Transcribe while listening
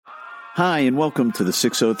Hi, and welcome to the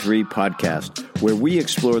 603 podcast, where we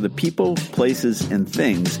explore the people, places, and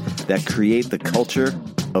things that create the culture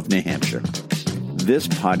of New Hampshire. This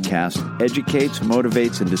podcast educates,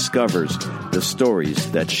 motivates, and discovers the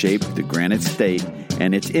stories that shape the Granite State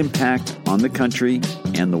and its impact on the country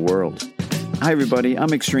and the world. Hi, everybody.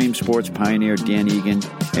 I'm extreme sports pioneer Dan Egan,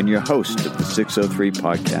 and your host of the 603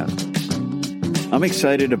 podcast. I'm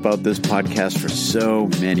excited about this podcast for so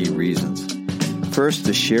many reasons. First,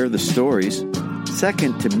 to share the stories.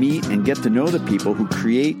 Second, to meet and get to know the people who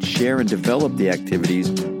create, share, and develop the activities,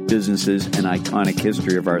 businesses, and iconic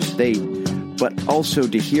history of our state, but also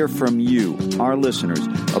to hear from you, our listeners,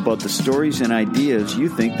 about the stories and ideas you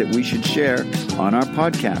think that we should share on our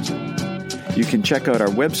podcast. You can check out our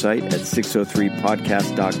website at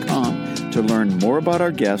 603podcast.com to learn more about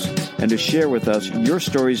our guests and to share with us your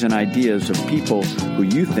stories and ideas of people who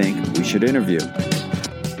you think we should interview.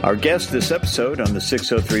 Our guest this episode on the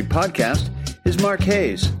 603 podcast is Mark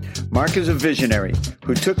Hayes. Mark is a visionary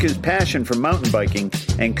who took his passion for mountain biking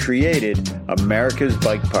and created America's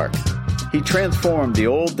Bike Park. He transformed the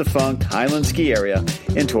old defunct Highland ski area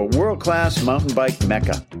into a world-class mountain bike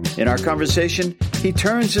mecca. In our conversation, he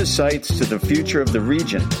turns his sights to the future of the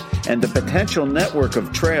region and the potential network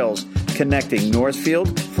of trails connecting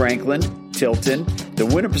Northfield, Franklin, Tilton, the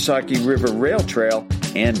Winnipesaukee River Rail Trail,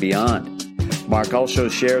 and beyond. Mark also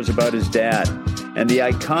shares about his dad and the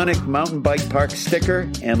iconic mountain bike park sticker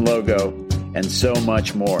and logo, and so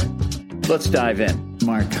much more. Let's dive in.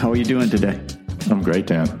 Mark, how are you doing today? I'm great,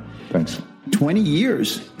 Dan. Thanks. 20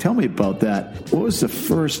 years. Tell me about that. What was the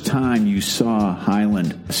first time you saw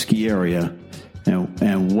Highland ski area,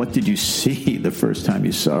 and what did you see the first time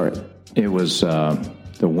you saw it? It was the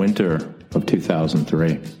winter of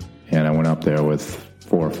 2003, and I went up there with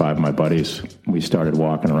 4 or 5 of my buddies. We started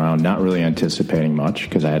walking around, not really anticipating much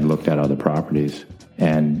because I had looked at other properties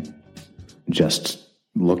and just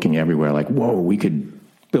looking everywhere like, whoa, we could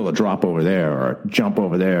build a drop over there or jump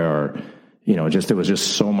over there, or, there was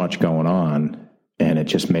just so much going on, and it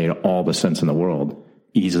just made all the sense in the world.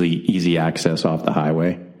 Easy access off the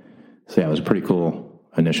highway. So yeah, it was a pretty cool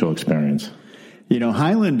initial experience.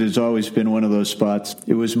 Highland has always been one of those spots.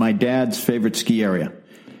 It was my dad's favorite ski area.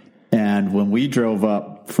 And when we drove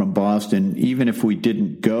up from Boston, even if we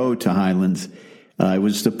didn't go to Highlands, it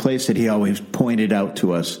was the place that he always pointed out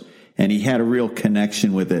to us, and he had a real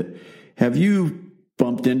connection with it. Have you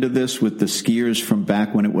bumped into this with the skiers from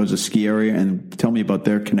back when it was a ski area? And tell me about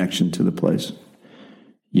their connection to the place.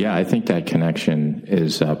 Yeah, I think that connection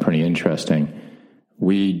is pretty interesting.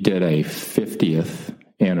 We did a 50th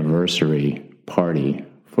anniversary party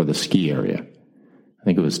for the ski area. I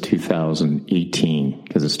think it was 2018,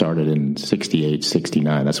 because it started in 68,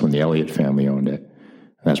 69. That's when the Elliott family owned it.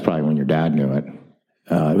 And that's probably when your dad knew it.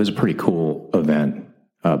 It was a pretty cool event.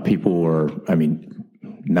 People were, I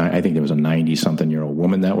think there was a 90-something-year-old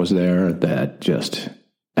woman that was there that just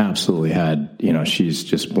absolutely had, she's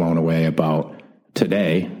just blown away about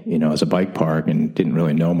today, as a bike park, and didn't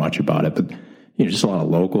really know much about it. But, just a lot of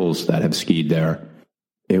locals that have skied there.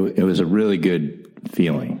 It was a really good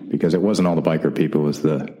feeling, because it wasn't all the biker people, it was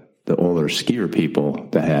the older skier people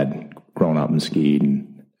that had grown up and skied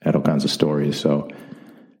and had all kinds of stories. So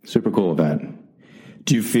super cool event.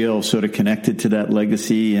 Do you feel sort of connected to that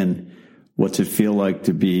legacy, and what's it feel like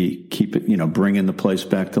to bringing the place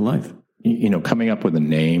back to life? Coming up with a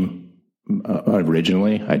name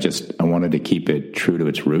originally, I wanted to keep it true to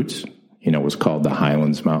its roots. It was called the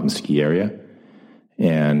Highlands Mountain Ski Area,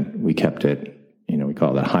 and we kept it. We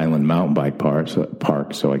call it Highland Mountain Bike Park,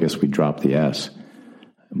 so I guess we dropped the S.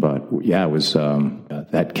 But yeah, it was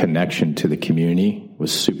that connection to the community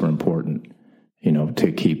was super important.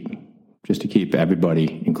 To keep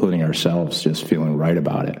everybody, including ourselves, just feeling right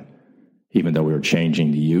about it, even though we were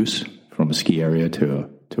changing the use from a ski area to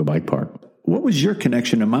a bike park. What was your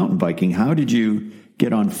connection to mountain biking? How did you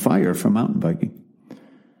get on fire for mountain biking?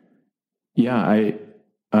 Yeah,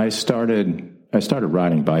 I started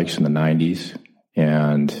riding bikes in the 90s.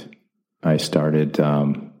 And I started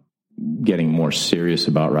getting more serious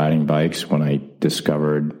about riding bikes when I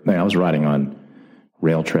discovered, I was riding on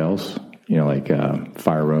rail trails, like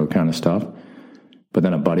Fire Road kind of stuff. But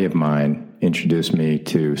then a buddy of mine introduced me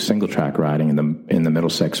to single track riding in the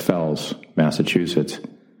Middlesex Fells, Massachusetts.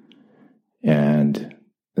 And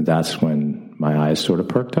that's when my eyes sort of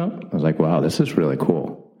perked up. I was like, wow, this is really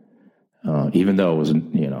cool. Even though it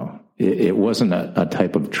wasn't, it wasn't a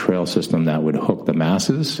type of trail system that would hook the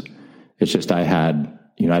masses. It's just I'm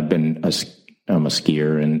a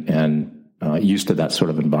skier and used to that sort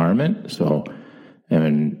of environment. So,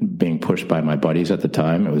 and being pushed by my buddies at the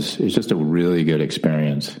time, it was just a really good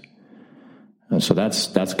experience. So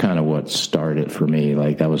that's kind of what started for me.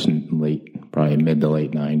 Like that was probably mid to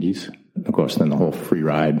late 90s. Of course, then the whole free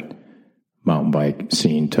ride mountain bike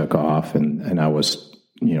scene took off, and I was,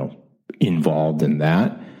 involved in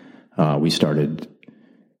that. We started,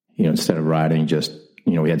 instead of riding just,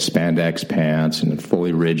 we had spandex pants and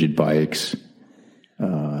fully rigid bikes.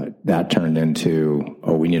 That turned into,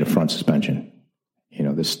 we need a front suspension.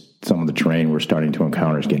 Some of the terrain we're starting to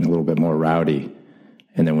encounter is getting a little bit more rowdy.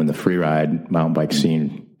 And then when the free ride mountain bike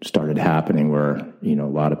scene started happening, where, a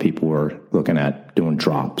lot of people were looking at doing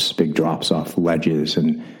big drops off ledges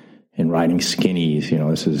and riding skinnies,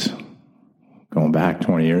 this is going back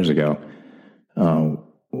 20 years ago.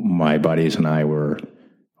 My buddies and I were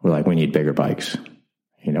like, we need bigger bikes.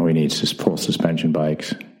 We need full suspension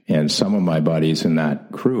bikes. And some of my buddies in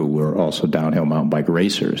that crew were also downhill mountain bike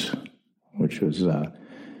racers, which was,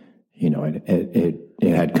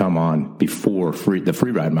 it had come on before the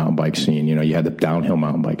free ride mountain bike scene. You had the downhill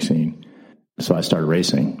mountain bike scene. So I started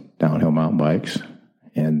racing downhill mountain bikes.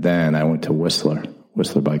 And then I went to Whistler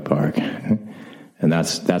Bike Park. And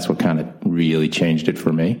that's what kind of really changed it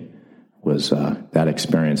for me, was that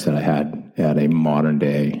experience that I had at a modern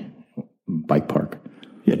day bike park.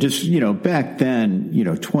 Yeah, just, back then,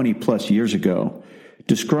 20 plus years ago,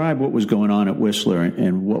 describe what was going on at Whistler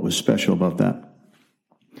and what was special about that.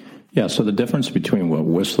 Yeah, so the difference between what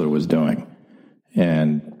Whistler was doing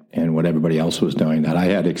and what everybody else was doing that I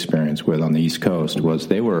had experience with on the East Coast was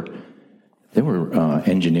they were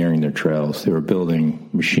engineering their trails. They were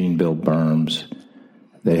building machine-built berms.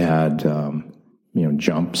 They had,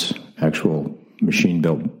 jumps, actual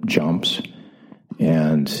machine-built jumps,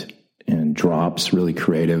 and drops, really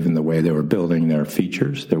creative in the way they were building their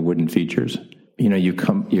features, their wooden features. You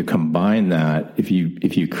combine that, if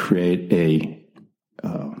you create the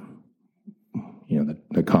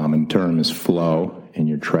common term is flow in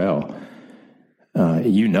your trail,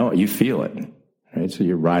 you feel it, right? So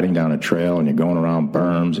you're riding down a trail and you're going around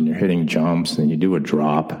berms and you're hitting jumps and you do a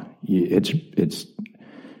drop. It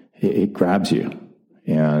grabs you.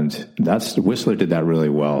 And Whistler did that really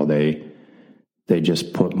well. They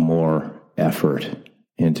just put more effort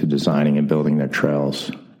into designing and building their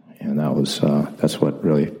trails. And that's what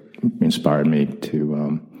really inspired me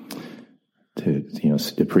to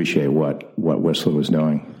appreciate what Whistler was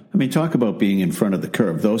doing. I mean, talk about being in front of the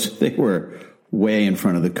curve. They were way in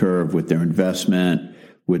front of the curve with their investment,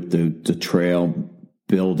 with the trail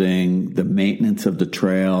building, the maintenance of the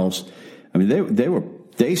trails. I mean,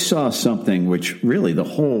 they saw something which really the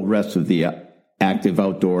whole rest of the active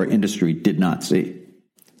outdoor industry did not see.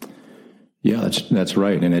 Yeah, that's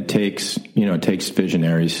right. And it takes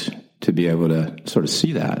visionaries to be able to sort of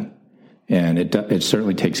see that. And it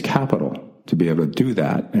certainly takes capital to be able to do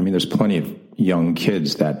that. I mean, there's plenty of young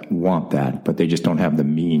kids that want that, but they just don't have the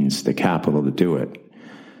means, the capital to do it.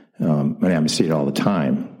 I see it all the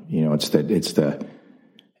time. In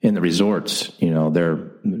the resorts,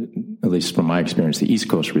 they're, at least from my experience, the East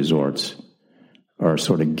Coast resorts are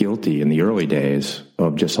sort of guilty in the early days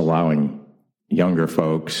of just allowing younger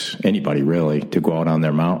folks, anybody really, to go out on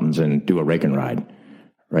their mountains and do a rake and ride,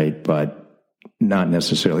 right? But not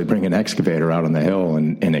necessarily bring an excavator out on the hill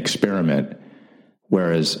and experiment.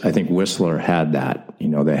 Whereas I think Whistler had that.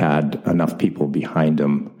 They had enough people behind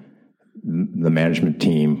them. The management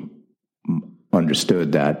team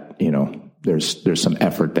understood that, there's some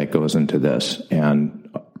effort that goes into this. And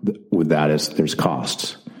with that there's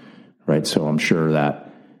costs, right? So I'm sure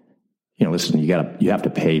that, listen, you have to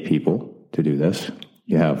pay people to do this.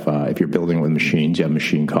 You have, if you're building with machines, you have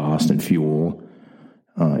machine cost and fuel.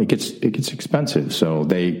 It gets expensive. So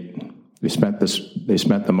they spent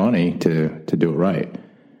the money to do it right.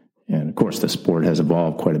 And of course the sport has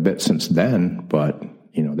evolved quite a bit since then, but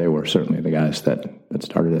they were certainly the guys that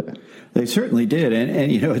started it. They certainly did.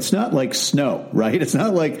 And it's not like snow, right? It's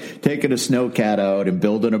not like taking a snowcat out and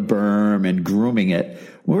building a berm and grooming it.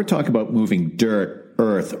 We're talking about moving dirt,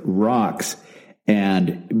 earth, rocks,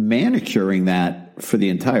 and manicuring that for the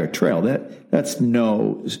entire trail. That's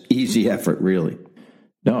no easy effort, really.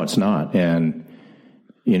 No, it's not. And,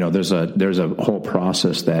 there's a whole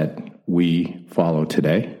process that we follow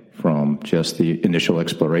today, from just the initial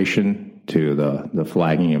exploration to the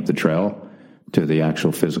flagging of the trail to the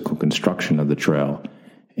actual physical construction of the trail.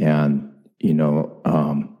 And,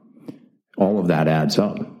 all of that adds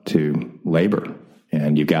up to labor,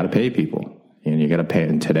 and you got to pay people, and you got to pay.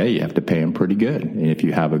 And today you have to pay them pretty good. And if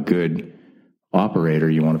you have a good operator,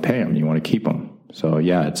 you want to pay them, you want to keep them. So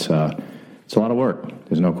yeah, it's a lot of work.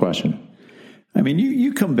 There's no question. I mean,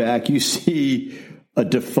 you come back, you see a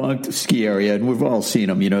defunct ski area, and we've all seen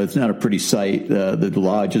them. It's not a pretty sight. The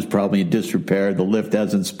lodge is probably in disrepair. The lift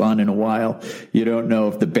hasn't spun in a while. You don't know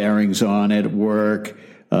if the bearings on it work.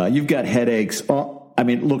 You've got headaches.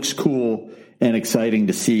 It looks cool and exciting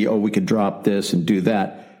to see, we could drop this and do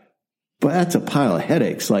that. But that's a pile of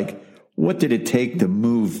headaches. Like, what did it take to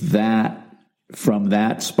move that from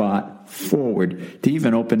that spot forward to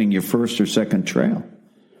even opening your first or second trail?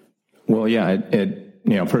 Well, yeah, it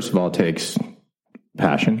first of all, it takes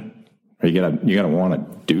passion. You gotta want to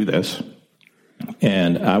do this.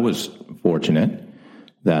 And I was fortunate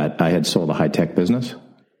that I had sold a high-tech business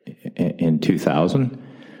in 2000,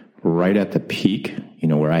 right at the peak,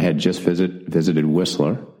 where I had just visited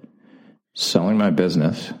Whistler, selling my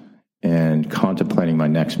business and contemplating my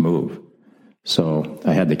next move. So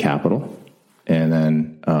I had the capital and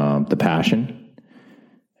then the passion,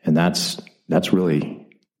 and that's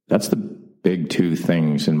the big two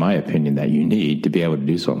things, in my opinion, that you need to be able to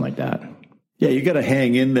do something like that. Yeah, you got to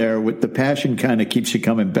hang in there. With the passion, kind of keeps you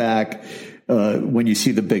coming back when you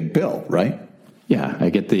see the big bill, right? Yeah, I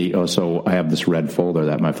get so I have this red folder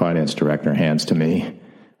that my finance director hands to me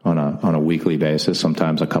on a weekly basis,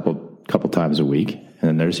 sometimes a couple times a week.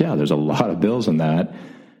 And there's a lot of bills in that.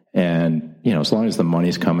 And, as long as the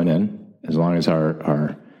money's coming in, as long as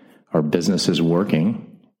our business is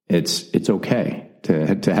working, it's okay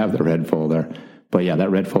to have the red folder. But yeah,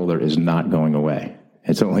 that red folder is not going away.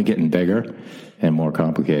 It's only getting bigger and more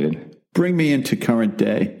complicated. Bring me into current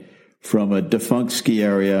day, from a defunct ski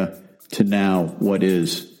area to now. What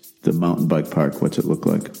is the mountain bike park? What's it look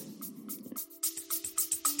like?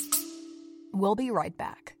 We'll be right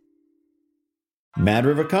back. Mad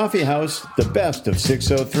River Coffee House, the best of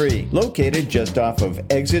 603, located just off of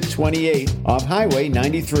exit 28 off Highway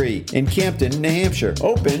 93 in Campton, New Hampshire.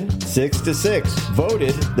 Open 6 to 6.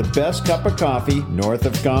 Voted the best cup of coffee north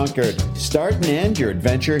of Concord. Start and end your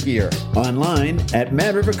adventure here. Online at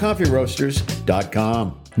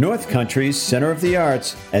madrivercoffeeroasters.com. North Country's Center of the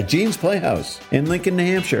Arts at Jean's Playhouse in Lincoln, New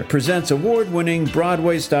Hampshire presents award-winning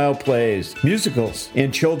Broadway-style plays, musicals,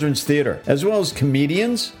 and children's theater, as well as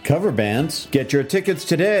comedians, cover bands. Get your tickets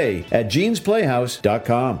today at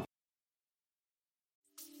jeansplayhouse.com.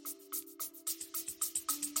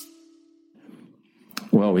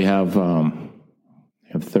 Well, we have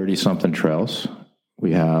 30-something trails.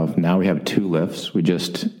 We have 2 lifts. We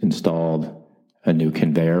just installed a new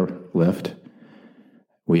conveyor lift.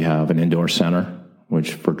 We have an indoor center,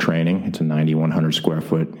 which for training, it's a 9,100 square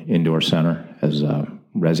foot indoor center, has a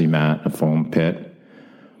resi mat, a foam pit.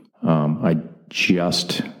 I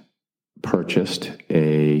just purchased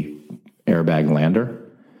a airbag lander,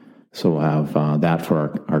 so we'll have that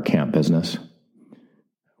for our camp business.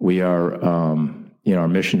 We are, our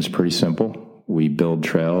mission's pretty simple. We build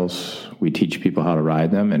trails, we teach people how to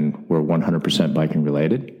ride them, and we're 100% biking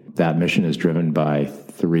related. That mission is driven by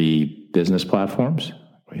 3 business platforms.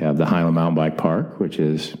 We have the Highland Mountain Bike Park, which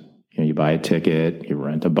is, you buy a ticket, you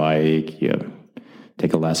rent a bike, you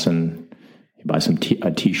take a lesson, you buy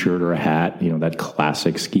a t-shirt or a hat, that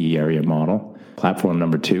classic ski area model. Platform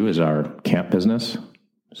number 2 is our camp business.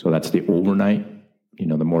 So that's the overnight,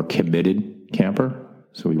 the more committed camper.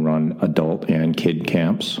 So we run adult and kid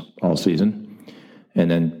camps all season. And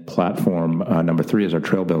then platform number 3 is our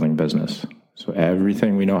trail building business. So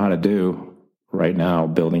everything we know how to do right now,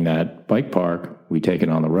 building that bike park, we take it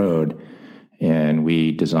on the road and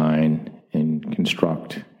we design and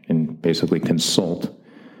construct and basically consult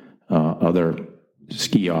other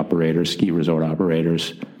ski resort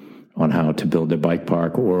operators on how to build a bike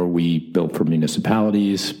park, or we build for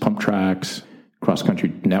municipalities, pump tracks,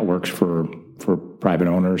 cross-country networks for private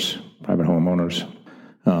homeowners.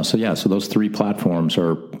 So those 3 platforms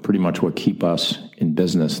are pretty much what keep us in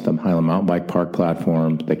business: the Highland Mountain Bike Park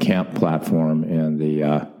platform, the camp platform, and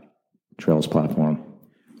the trails platform.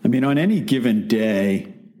 On any given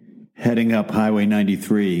day, heading up Highway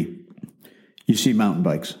 93, you see mountain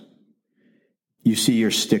bikes. You see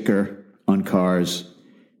your sticker on cars.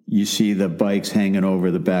 You see the bikes hanging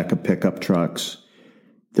over the back of pickup trucks.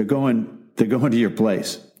 They're going to your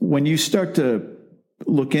place. When you start to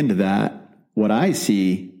look into that, what I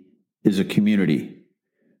see is a community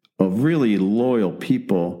of really loyal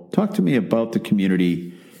people. Talk to me about the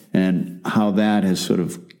community and how that has sort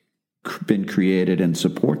of been created and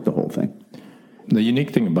support the whole thing. The unique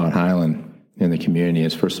thing about Highland and the community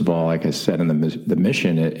is, first of all, like I said, in the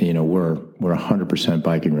mission, we're 100%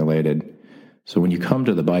 biking related. So when you come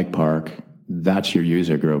to the bike park, that's your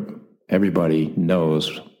user group. Everybody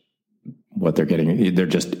knows what they're getting.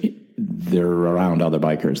 They're around other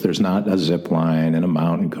bikers. There's not a zip line and a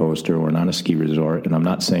mountain coaster or not a ski resort. And I'm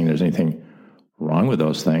not saying there's anything wrong with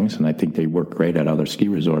those things, and I think they work great at other ski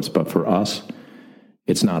resorts. But for us,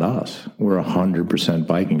 it's not us. We're 100%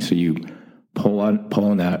 biking. So you pull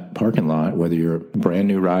in that parking lot, whether you're a brand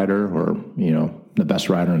new rider or, the best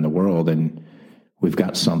rider in the world, and we've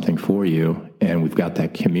got something for you, and we've got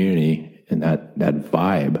that community and that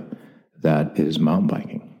vibe that is mountain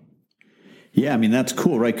biking. Yeah, I mean, that's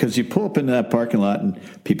cool, right? Because you pull up into that parking lot and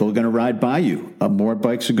people are going to ride by you. More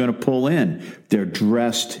bikes are going to pull in. They're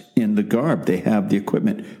dressed in the garb. They have the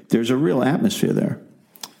equipment. There's a real atmosphere there.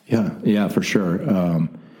 Yeah, for sure.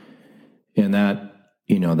 And that,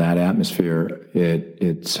 that atmosphere,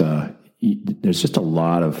 it's there's just a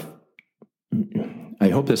lot of, I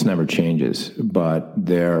hope this never changes, but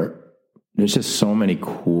there's just so many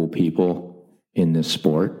cool people in this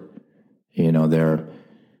sport. They're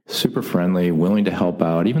super friendly, willing to help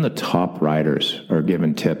out. Even the top riders are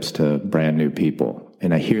giving tips to brand new people.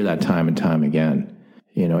 And I hear that time and time again,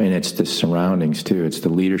 and it's the surroundings too. It's the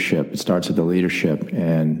leadership. It starts with the leadership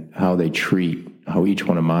and how each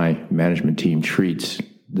one of my management team treats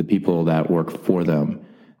the people that work for them.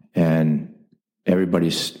 And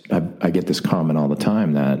I get this comment all the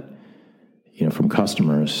time that, from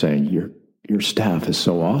customers saying, your staff is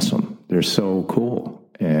so awesome. They're so cool.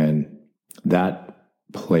 And that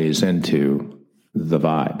plays into the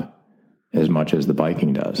vibe as much as the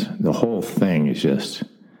biking does. The whole thing is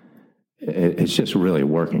it's just really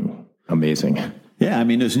working amazing. Yeah, I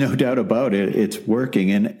mean, there's no doubt about it. It's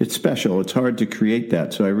working, and it's special. It's hard to create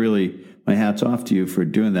that. So my hat's off to you for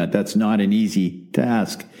doing that. That's not an easy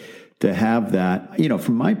task to have that.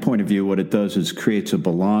 From my point of view, what it does is creates a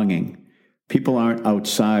belonging. People aren't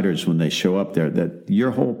outsiders when they show up there. That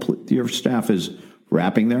your staff is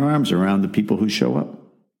wrapping their arms around the people who show up.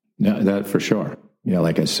 Yeah, that for sure.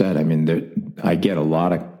 Like I said, I mean, I get a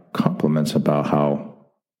lot of compliments about how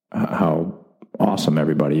awesome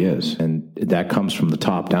everybody is. And that comes from the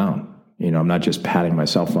top down. I'm not just patting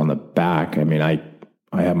myself on the back. I mean, I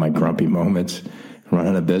have my grumpy moments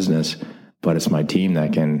running a business, but it's my team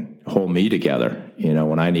that can hold me together.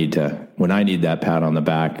 When I need that pat on the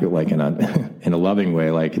back, like in a loving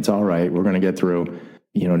way, like, it's all right, we're going to get through.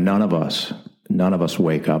 None of us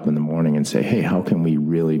wake up in the morning and say, hey, how can we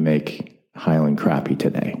really make Highland crappy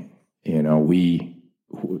today?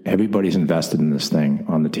 Everybody's invested in this thing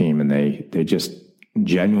on the team, and they just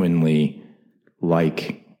genuinely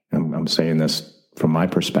like, I'm saying this from my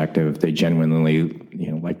perspective, they genuinely,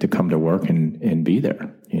 like to come to work and be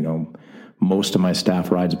there. Most of my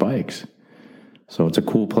staff rides bikes. So it's a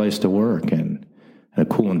cool place to work and a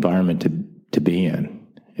cool environment to be in.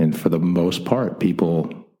 And for the most part,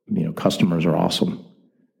 people, customers are awesome.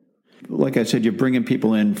 Like I said, you're bringing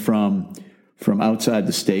people in from outside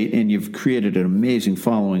the state, and you've created an amazing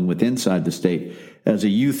following with inside the state. As a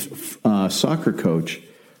youth soccer coach,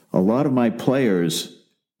 a lot of my players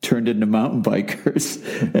turned into mountain bikers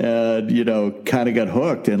and, kind of got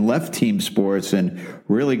hooked and left team sports and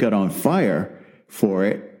really got on fire for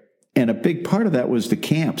it. And a big part of that was the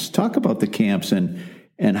camps. Talk about the camps and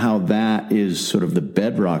how that is sort of the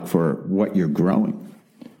bedrock for what you're growing.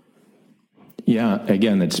 Yeah,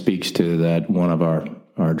 again, that speaks to that one of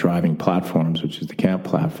our driving platforms, which is the camp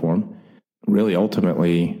platform. Really,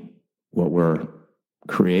 ultimately, what we're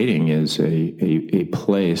creating is a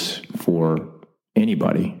place for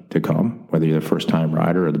anybody to come, whether you're the first-time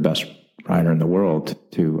rider or the best rider in the world,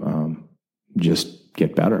 to just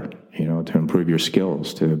get better, to improve your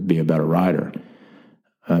skills, to be a better rider.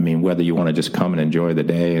 I mean, whether you want to just come and enjoy the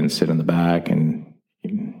day and sit in the back and,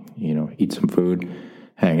 eat some food,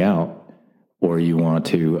 hang out, or you want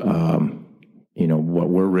to, what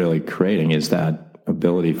we're really creating is that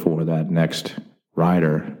ability for that next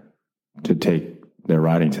rider to take their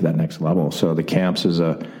riding to that next level. So the camps is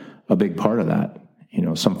a big part of that.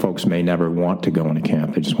 Some folks may never want to go in a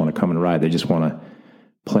camp. They just want to come and ride. They just want to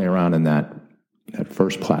play around in that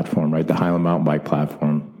first platform, right? The Highland mountain bike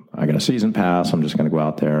platform. I got a season pass. I'm just going to go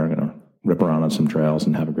out there. I'm going to rip around on some trails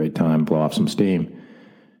and have a great time, blow off some steam.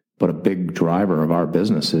 But a big driver of our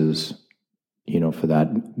business is, for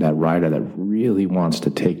that rider that really wants to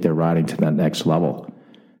take their riding to that next level.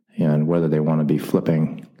 And whether they want to be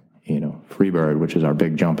flipping, Freebird, which is our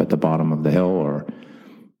big jump at the bottom of the hill, or,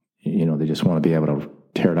 they just want to be able to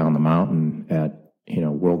tear down the mountain at,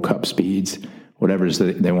 World Cup speeds, whatever it is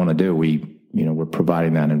that they want to do. We're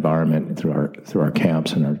providing that environment through our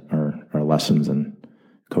camps and our lessons and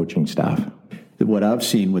coaching staff. What I've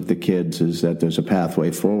seen with the kids is that there's a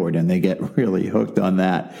pathway forward, and they get really hooked on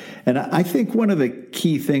that. And I think one of the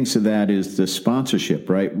key things to that is the sponsorship,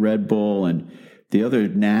 right? Red Bull and the other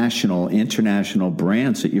national, international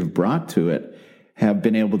brands that you've brought to it have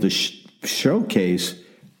been able to showcase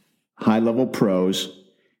high-level pros,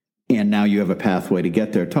 and now you have a pathway to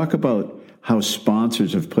get there. Talk about how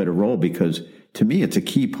sponsors have played a role, because to me, it's a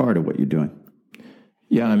key part of what you're doing.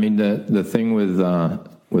 Yeah, I mean, the thing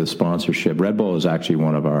with sponsorship, Red Bull is actually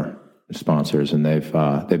one of our sponsors, and they've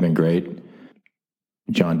been great.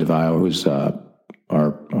 John DeVio, who's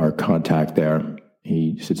our contact there,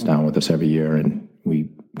 he sits down with us every year, and we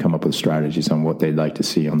come up with strategies on what they'd like to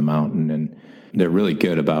see on the mountain. And they're really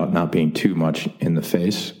good about not being too much in the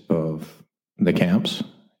face of the camps,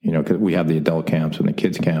 because we have the adult camps and the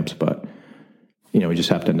kids camps, but, we just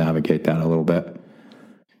have to navigate that a little bit.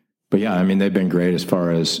 But yeah, I mean, they've been great as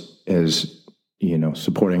far as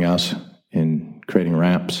supporting us in creating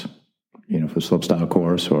ramps, for slopestyle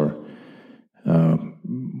course, or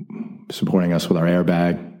supporting us with our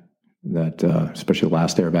airbag, that especially the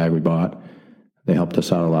last airbag we bought. They helped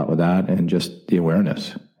us out a lot with that, and just the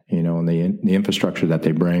awareness, and the infrastructure that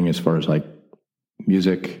they bring as far as like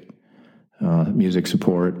music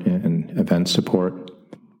support and event support.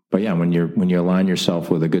 But yeah, when you align yourself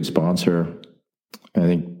with a good sponsor, I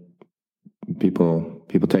think people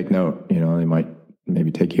take note. They might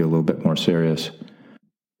maybe take you a little bit more serious.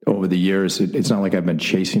 Over the years, it's not like I've been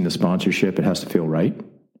chasing the sponsorship. It has to feel right.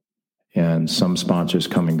 And some sponsors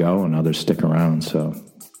come and go, and others stick around. So,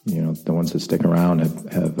 the ones that stick around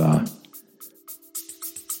have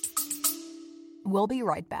We'll be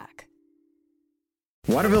right back.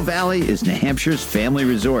 Waterville Valley is New Hampshire's family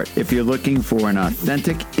resort. If you're looking for an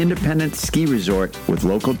authentic, independent ski resort with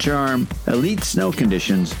local charm, elite snow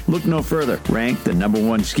conditions, look no further. Ranked the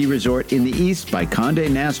 #1 ski resort in the East by Condé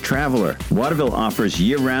Nast Traveler, Waterville offers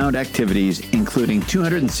year-round activities including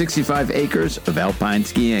 265 acres of alpine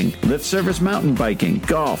skiing, lift service mountain biking,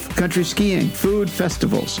 golf, country skiing, food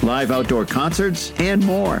festivals, live outdoor concerts, and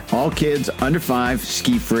more. All kids under 5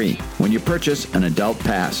 ski free when you purchase an adult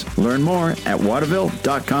pass. Learn more at Waterville.com.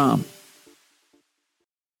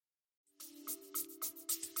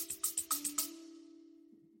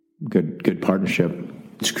 good partnership.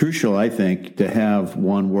 It's crucial, I think, to have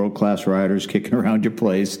world-class riders kicking around your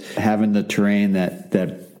place, having the terrain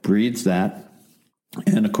that breeds that,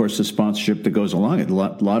 and of course the sponsorship that goes along it. A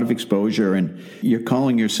lot of exposure, and you're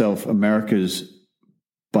calling yourself America's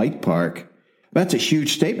bike park. That's a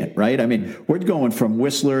huge statement, right? I mean, we're going from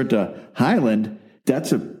Whistler to Highland.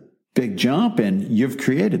 That's a big jump, and you've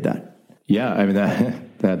created that. Yeah, I mean,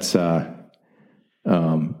 that's I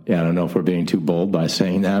don't know if we're being too bold by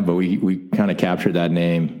saying that, but we kind of captured that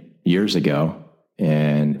name years ago,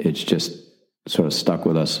 and it's just sort of stuck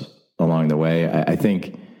with us along the way. I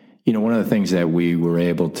think, one of the things that we were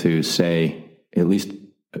able to say, at least,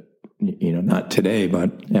 not today,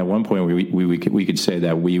 but at one point we could say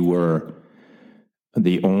that we were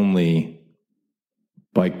the only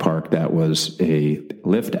bike park that was a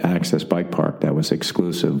lift access bike park that was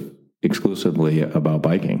exclusively about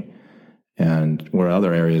biking. And where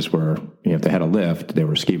other areas were, if they had a lift, they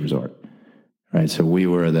were a ski resort, right? So we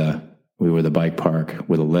were the bike park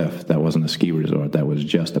with a lift that wasn't a ski resort, that was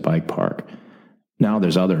just a bike park. Now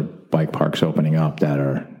there's other bike parks opening up that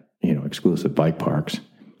are, exclusive bike parks.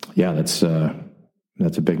 Yeah, that's a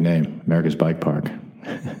big name, America's Bike Park.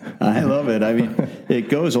 I love it. I mean, it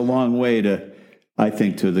goes a long way to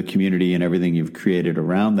the community and everything you've created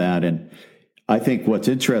around that. And I think what's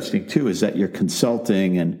interesting, too, is that you're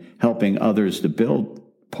consulting and helping others to build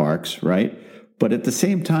parks, right? But at the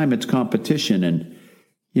same time, it's competition. And,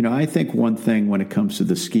 I think one thing when it comes to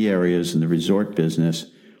the ski areas and the resort business,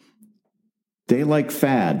 they like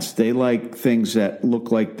fads. They like things that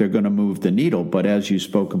look like they're going to move the needle. But as you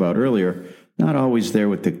spoke about earlier, not always there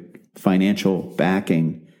with the financial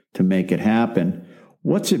backing to make it happen.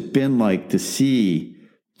 What's it been like to see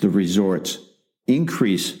the resorts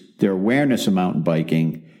increase their awareness of mountain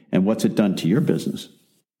biking, and what's it done to your business?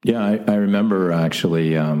 Yeah, I remember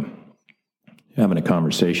actually having a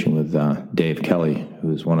conversation with Dave Kelly,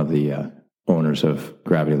 who's one of the owners of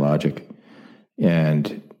Gravity Logic.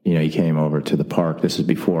 And, he came over to the park. This is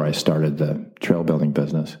before I started the trail building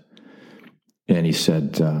business. And he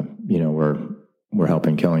said, we're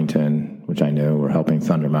helping Killington, which I knew. We're helping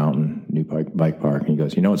Thunder Mountain, new bike park. And he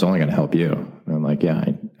goes, it's only going to help you. And I'm like, yeah,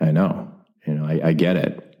 I know. I get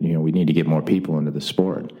it. We need to get more people into the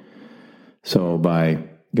sport. So by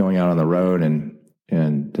going out on the road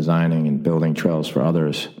and designing and building trails for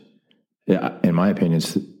others, in my opinion,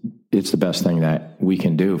 it's the best thing that we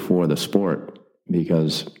can do for the sport,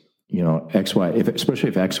 because, especially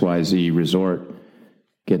if XYZ resort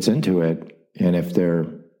gets into it, and if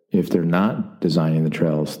they're not designing the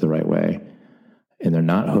trails the right way and they're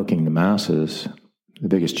not hooking the masses, the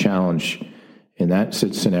biggest challenge in that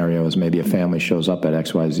scenario is maybe a family shows up at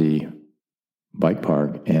XYZ bike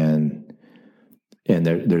park, and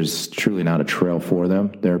there's truly not a trail for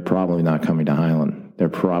them. They're probably not coming to Highland. They're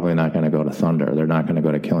probably not going to go to Thunder. They're not going to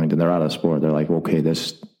go to Killington. They're out of the sport. They're like, okay,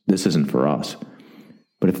 this isn't for us.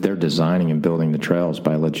 But if they're designing and building the trails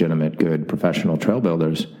by legitimate, good professional trail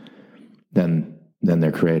builders, then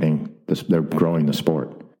they're creating this. They're growing the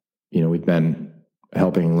sport. We've been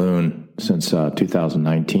helping Loon since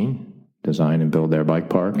 2019 design and build their bike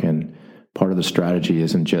park, and part of the strategy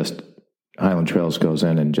isn't just Highland Trails goes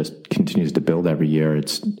in and just continues to build every year.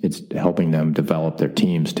 It's helping them develop their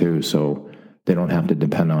teams too, so they don't have to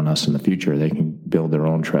depend on us in the future. They can build their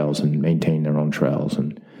own trails and maintain their own trails,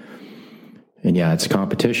 and yeah, it's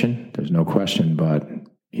competition. There's no question, but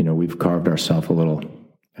we've carved ourselves a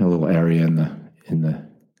little area in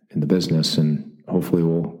the business, and hopefully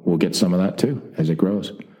we'll get some of that too as it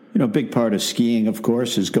grows. A big part of skiing, of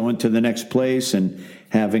course, is going to the next place and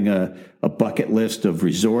having a bucket list of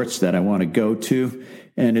resorts that I want to go to.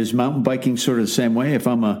 And is mountain biking sort of the same way? If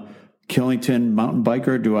I'm a Killington mountain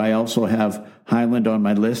biker, do I also have Highland on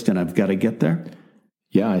my list and I've got to get there?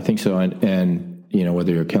 Yeah, I think so. And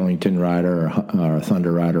whether you're a Killington rider or a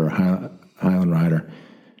Thunder rider or Highland rider,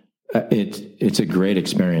 it's a great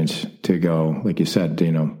experience to go. Like you said,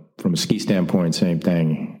 from a ski standpoint, same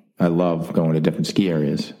thing. I love going to different ski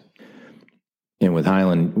areas. And with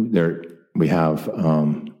Highland, we have,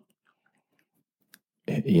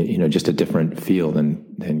 just a different feel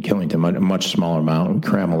than Killington, a much smaller mountain. We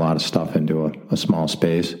cram a lot of stuff into a small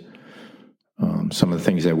space. Some of the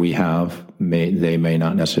things that we have, they may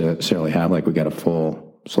not necessarily have. Like we got a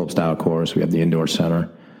full slopestyle course. We have the indoor center,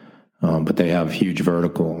 but they have huge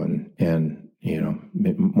vertical and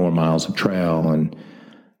more miles of trail, and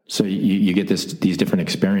so you get these different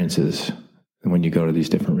experiences when you go to these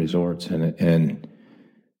different resorts, and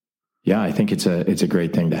yeah, I think it's a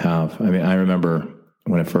great thing to have. I mean, I remember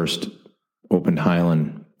when I first opened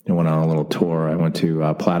Highland and went on a little tour. I went to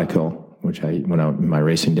Plattekill, which when I in my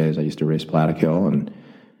racing days, I used to race Plattekill,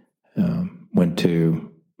 and went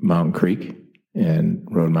to Mountain Creek and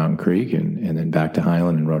rode Mountain Creek, and then back to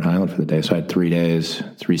Highland and rode Highland for the day. So I had 3 days,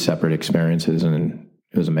 3 separate experiences, and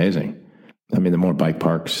it was amazing. I mean, the more bike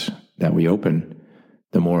parks that we open,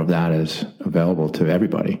 the more of that is available to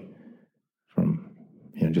everybody, from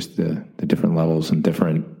just the different levels and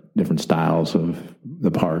different styles of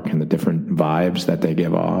the park and the different vibes that they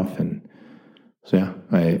give off. And so yeah,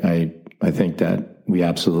 I think that we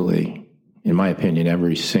absolutely, in my opinion,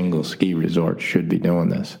 every single ski resort should be doing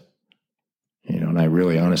this. And I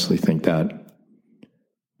really honestly think that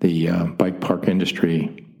the bike park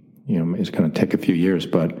industry, is going to take a few years,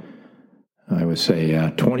 but I would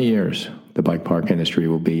say 20 years, the bike park industry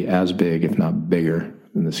will be as big, if not bigger,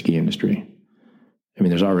 than the ski industry. I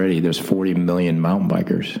mean, there's 40 million mountain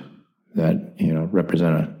bikers that,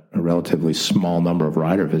 represent a relatively small number of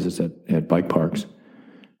rider visits at bike parks,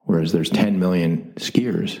 whereas there's 10 million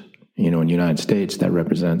skiers, in the United States that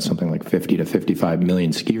represent something like 50 to 55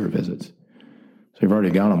 million skier visits. So we've already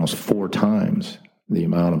got almost 4 times the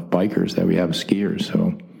amount of bikers that we have skiers.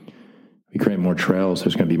 So we create more trails,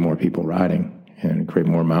 there's going to be more people riding, and create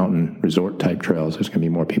more mountain resort type trails, there's going to be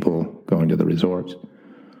more people going to the resorts.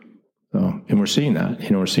 So, and we're seeing that,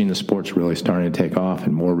 we're seeing the sports really starting to take off,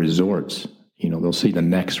 and more resorts, they'll see the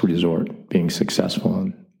next resort being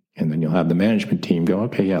successful, and then you'll have the management team go,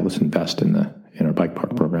 okay, yeah, let's invest in our bike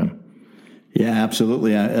park program. Yeah,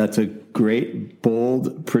 absolutely. That's a great,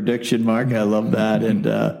 bold prediction, Mark. I love that. And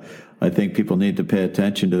I think people need to pay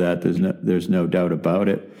attention to that. There's no doubt about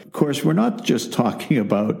it. Of course, we're not just talking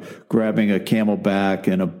about grabbing a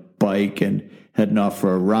Camelback and a bike and heading off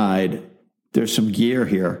for a ride. There's some gear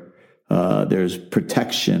here. There's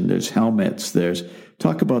protection. There's helmets.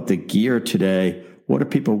 Talk about the gear today. What are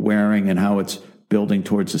people wearing and how it's building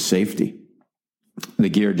towards the safety? The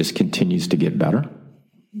gear just continues to get better.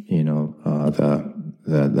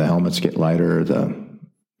 The helmets get lighter.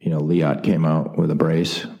 Liat came out with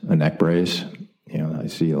a neck brace. I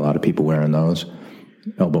see a lot of people wearing those.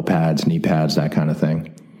 Elbow pads, knee pads, that kind of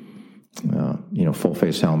thing. Full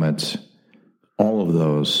face helmets. All of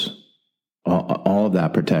those, all of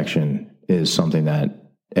that protection is something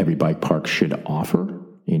that every bike park should offer,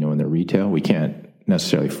 in their retail. We can't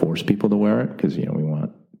necessarily force people to wear it because, we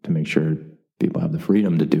want to make sure people have the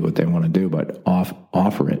freedom to do what they want to do, but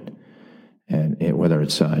offer it. And whether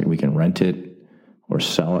it's we can rent it or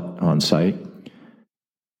sell it on site.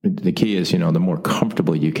 The key is, the more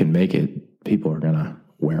comfortable you can make it, people are going to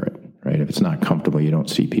wear it, right? If it's not comfortable, you don't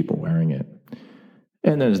see people wearing it.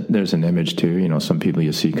 And there's an image too, some people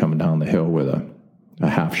you see coming down the hill with a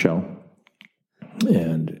half shell.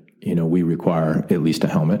 And, we require at least a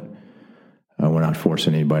helmet. We're not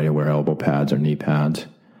forcing anybody to wear elbow pads or knee pads.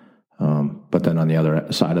 But then on the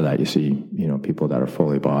other side of that, you see, people that are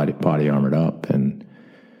fully body armored up. And,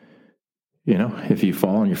 if you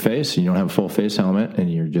fall on your face and you don't have a full face helmet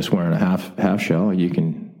and you're just wearing a half shell, you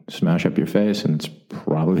can smash up your face, and it's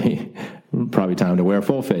probably time to wear a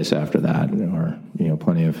full face after that. Or,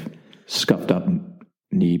 plenty of scuffed up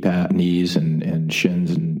knees and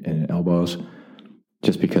shins and elbows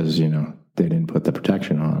just because, they didn't put the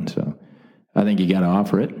protection on. So I think you got to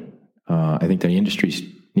offer it. I think the industry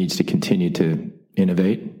needs to continue to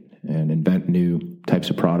innovate and invent new types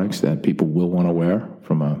of products that people will want to wear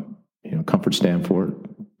from a comfort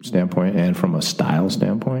standpoint and from a style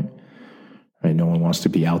standpoint. Right? No one wants to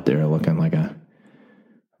be out there looking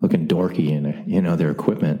dorky in their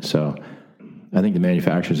equipment. So I think the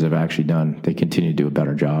manufacturers have actually they continue to do a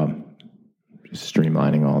better job just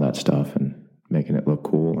streamlining all that stuff and making it look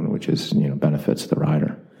cool, and which is benefits the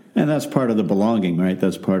rider. And that's part of the belonging, right?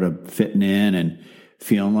 That's part of fitting in and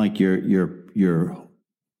feeling like you're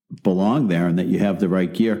belong there and that you have the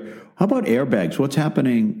right gear. How about airbags? What's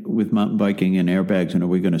happening with mountain biking and airbags, and are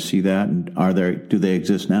we going to see that? And do they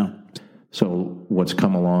exist now? So what's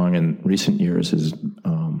come along in recent years is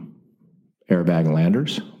airbag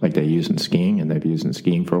landers, like they use in skiing, and they've used in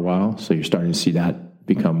skiing for a while. So you're starting to see that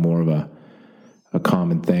become more of a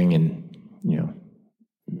common thing in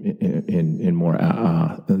more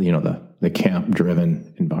the camp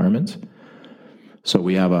driven environments. So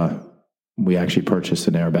we actually purchased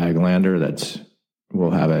an airbag lander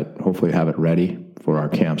we'll hopefully have it ready for our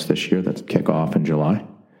camps this year. That's kick off in July.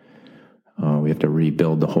 We have to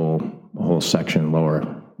rebuild the whole section,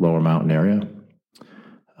 lower mountain area.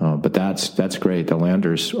 But that's great. The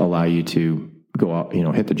landers allow you to go out,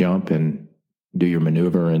 hit the jump and do your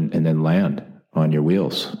maneuver and then land on your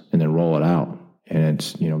wheels and then roll it out. And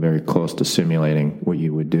it's, very close to simulating what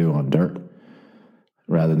you would do on dirt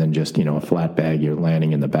rather than just, a flat bag. You're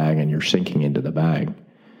landing in the bag and you're sinking into the bag.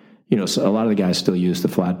 So a lot of the guys still use the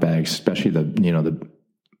flat bags, especially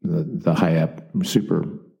the high up, super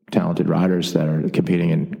talented riders that are competing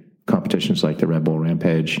in competitions like the Red Bull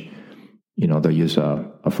Rampage. They'll use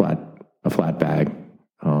a flat bag.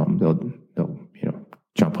 They'll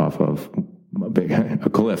jump off of a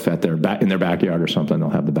cliff in their backyard or something. They'll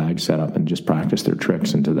have the bag set up and just practice their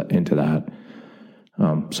tricks into that.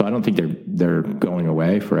 So I don't think they're going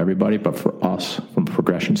away for everybody, but for us, from a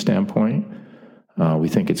progression standpoint, we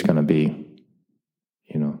think it's going to be,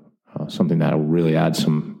 something that will really add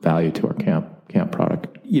some value to our camp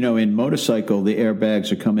product. In motorcycle, the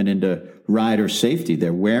airbags are coming into rider safety.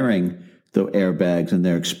 They're wearing the airbags and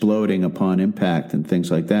they're exploding upon impact and things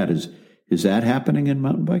like that. Is that happening in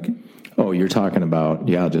mountain biking? Oh, you're talking about,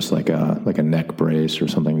 just like a neck brace or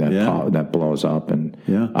something that blows up. And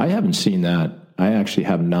I haven't seen that. I actually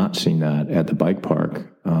have not seen that at the bike park.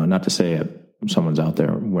 Not to say someone's out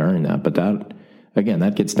there wearing that, but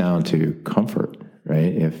that gets down to comfort,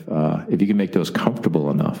 right? If you can make those comfortable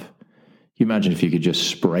enough, you imagine if you could just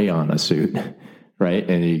spray on a suit, right?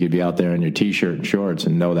 And you could be out there in your t-shirt and shorts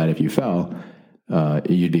and know that if you fell,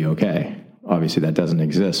 you'd be okay. Obviously that doesn't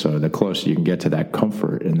exist. So the closer you can get to that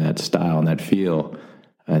comfort and that style and that feel,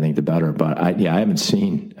 I think the better. But I haven't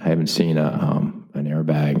seen an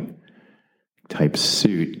airbag type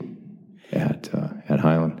suit at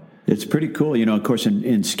Highland. It's pretty cool. Of course,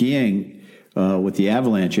 in skiing, with the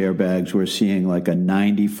avalanche airbags, we're seeing like a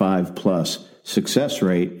 95 plus success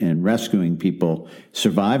rate in rescuing people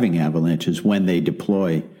surviving avalanches when they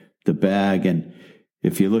deploy the bag. And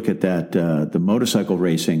if you look at that, the motorcycle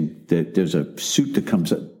racing, there's a suit that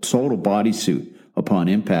comes, a total body suit upon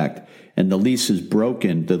impact, and the leash is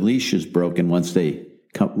broken. The leash is broken once they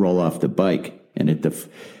roll off the bike. And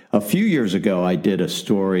a few years ago, I did a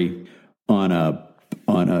story on a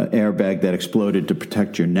airbag that exploded to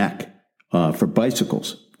protect your neck for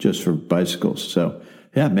bicycles, just for bicycles. So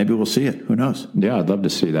yeah, maybe we'll see it. Who knows? Yeah, I'd love to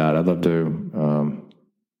see that. I'd love to.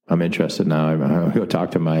 I'm interested now. I'll go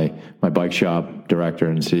talk to my bike shop director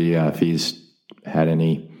and see if he's had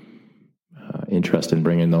any interest in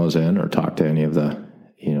bringing those in, or talk to any of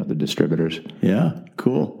the distributors. Yeah,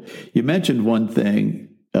 cool. You mentioned one thing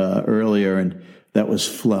earlier, and that was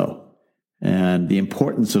flow, and the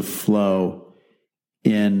importance of flow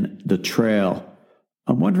in the trail.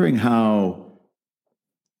 I'm wondering how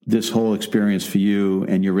this whole experience for you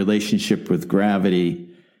and your relationship with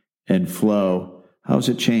gravity and flow, how's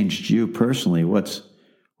it changed you personally? What's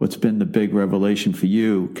been the big revelation for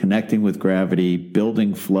you, connecting with gravity,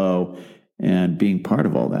 building flow, and being part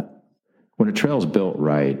of all that? When a trail's built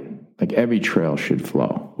right, like every trail should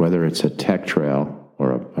flow, whether it's a tech trail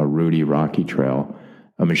or a rooty, rocky trail,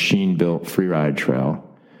 a machine-built freeride trail,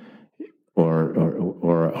 or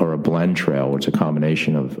or a blend trail, which is a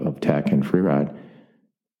combination of tech and free ride,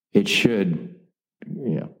 it should,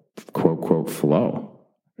 quote, quote, flow,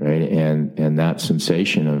 right? And that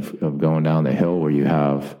sensation of going down the hill where you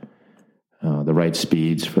have the right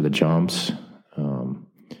speeds for the jumps,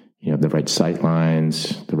 the right sight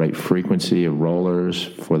lines, the right frequency of rollers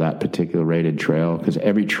for that particular rated trail, because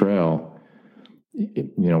every trail,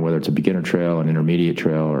 whether it's a beginner trail, an intermediate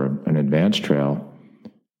trail, or an advanced trail,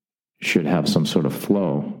 should have some sort of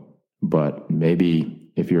flow. But maybe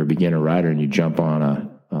if you're a beginner rider and you jump on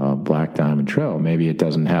a black diamond trail, maybe it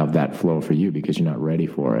doesn't have that flow for you because you're not ready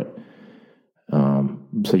for it.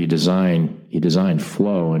 So you design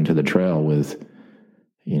flow into the trail with,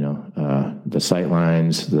 the sight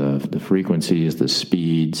lines, the frequencies, the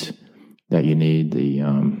speeds that you need, the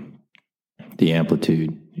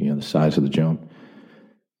amplitude, the size of the jump.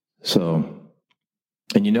 So,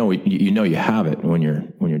 and you have it when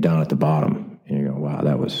you're down at the bottom, and you go, wow,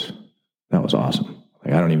 that was awesome.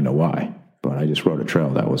 Like, I don't even know why, but I just rode a trail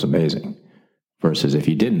that was amazing. Versus if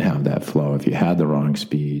you didn't have that flow, if you had the wrong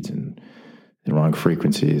speeds and the wrong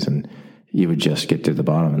frequencies, and you would just get to the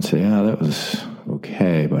bottom and say, yeah, that was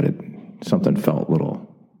okay, but something felt a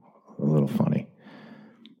little funny.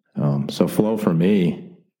 So flow for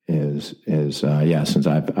me is since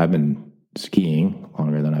I've been skiing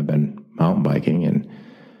longer than I've been mountain biking, and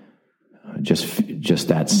just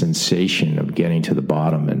that sensation of getting to the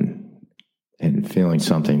bottom and feeling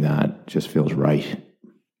something that just feels right.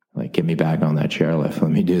 Like, get me back on that chairlift.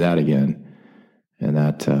 Let me do that again. And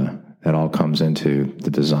that all comes into the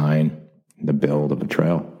design, the build of a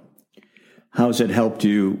trail. How's it helped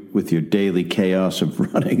you with your daily chaos of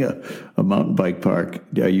running a mountain bike park?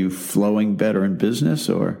 Are you flowing better in business,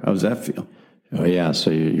 or how does that feel? Oh yeah. So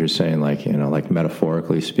you're saying, like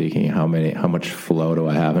metaphorically speaking, how much flow do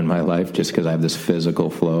I have in my life just because I have this physical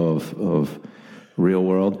flow of real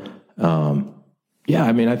world? Yeah.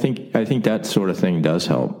 I mean, I think that sort of thing does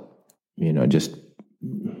help, just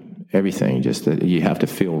everything, just that you have to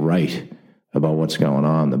feel right about what's going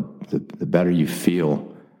on. The better you feel,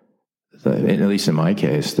 at least in my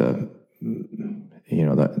case, the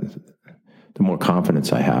more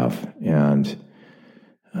confidence I have, and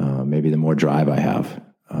maybe the more drive I have.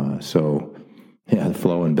 So the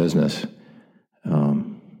flow in business.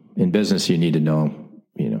 In business, you need to know,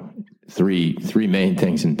 three main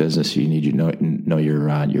things in business. You need to know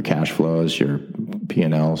your cash flows, your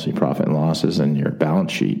P&Ls, your profit and losses, and your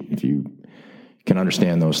balance sheet. If you can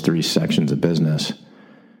understand those three sections of business,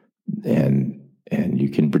 and you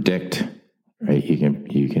can predict, right?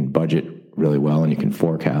 You can budget really well, and you can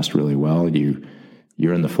forecast really well.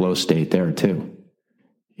 You're in the flow state there too.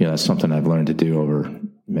 That's something I've learned to do over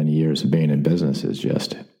many years of being in business, is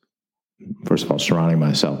just, first of all, surrounding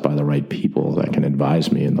myself by the right people that can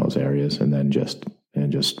advise me in those areas, and then just,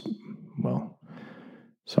 well,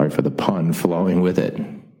 sorry for the pun, flowing with it.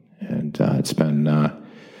 And it's been, the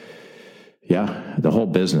whole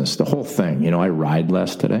business, the whole thing. I ride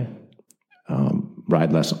less today.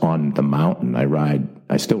 Ride less on the mountain.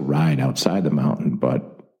 I still ride outside the mountain,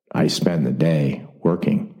 but I spend the day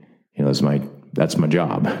working. That's my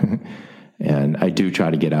job. And I do try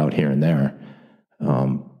to get out here and there.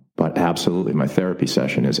 But absolutely, my therapy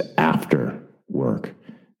session is after work,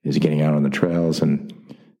 is getting out on the trails and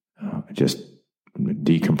just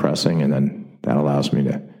decompressing. And then that allows me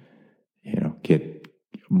to,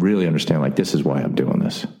 really understand, like, this is why I'm doing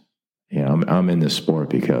this. I'm in this sport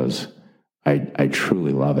because I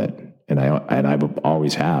truly love it. And I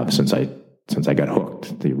always have since I got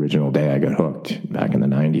hooked, the original day I got hooked back in the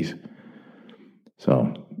 90s.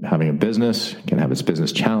 So having a business can have its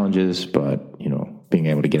business challenges, but, being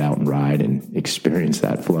able to get out and ride and experience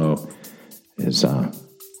that flow is a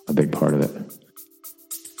big part of it.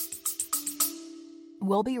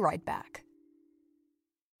 We'll be right back.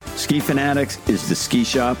 Ski Fanatics is the ski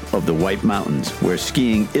shop of the White Mountains, where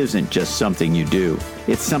skiing isn't just something you do,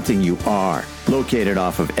 it's something you are. Located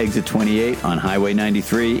off of Exit 28 on Highway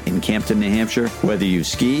 93 in Campton, New Hampshire, whether you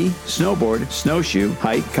ski, snowboard, snowshoe,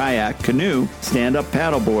 hike, kayak, canoe, stand-up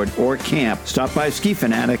paddleboard, or camp, stop by Ski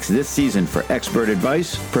Fanatics this season for expert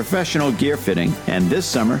advice, professional gear fitting, and this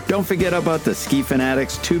summer, don't forget about the Ski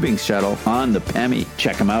Fanatics tubing shuttle on the Pemi.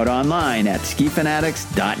 Check them out online at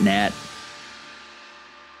skifanatics.net.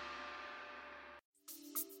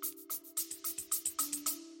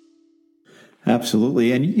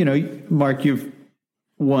 Absolutely. And, Mark, you've,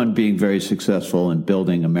 being very successful in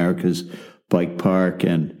building America's bike park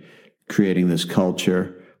and creating this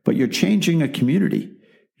culture, but you're changing a community.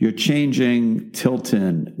 You're changing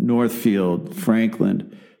Tilton, Northfield,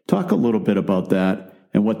 Franklin. Talk a little bit about that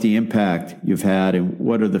and what the impact you've had, and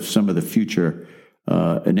what are some of the future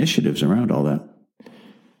initiatives around all that.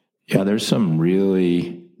 Yeah, there's a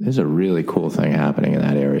really cool thing happening in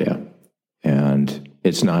that area. And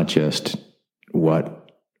it's not just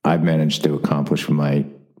what I've managed to accomplish with my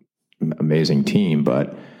amazing team,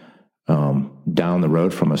 but down the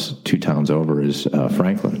road from us, 2 towns over, is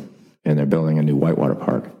Franklin, and they're building a new whitewater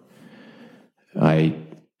park. I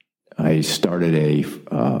started a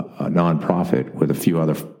nonprofit with a few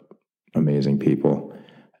other amazing people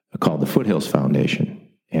called the Foothills Foundation.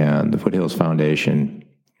 And the Foothills Foundation,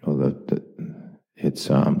 the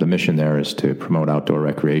mission there is to promote outdoor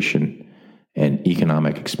recreation and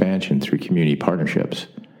economic expansion through community partnerships.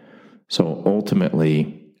 So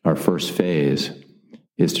ultimately, our first phase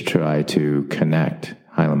is to try to connect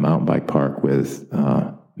Highland Mountain Bike Park with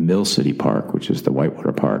Mill City Park, which is the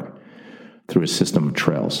whitewater park, through a system of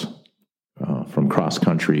trails, from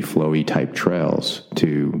cross-country flowy type trails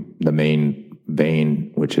to the main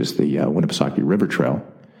vein, which is the Winnipesaukee River Trail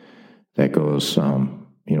that goes from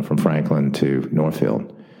Franklin to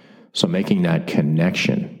Northfield. So making that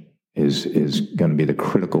connection is going to be the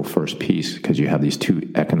critical first piece, because you have these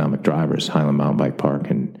 2 economic drivers, Highland Mountain Bike Park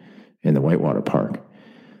and the Whitewater Park.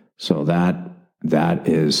 So that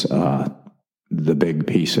is the big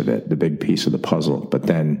piece of it, the big piece of the puzzle. But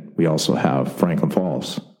then we also have Franklin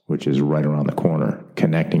Falls, which is right around the corner,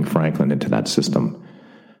 connecting Franklin into that system,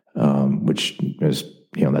 which is,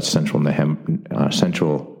 that's central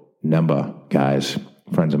NEMBA guys,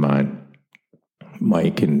 friends of mine,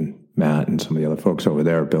 Mike and Matt and some of the other folks over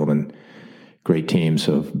there building great teams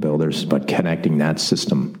of builders, but connecting that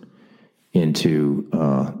system into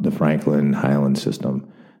the Franklin Highland system.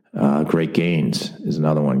 Great Gaines is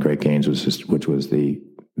another one. Great Gaines which was the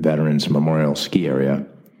Veterans Memorial Ski Area.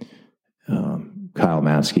 Kyle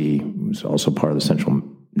Matsky was also part of the Central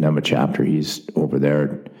NEMBA chapter. He's over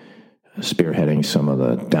there spearheading some of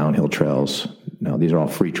the downhill trails. Now, these are all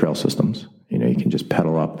free trail systems. You can just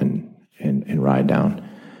pedal up and ride down.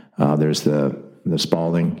 There's the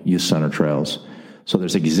Spalding Youth Center trails. So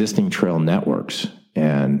there's existing trail networks.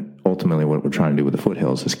 And ultimately what we're trying to do with the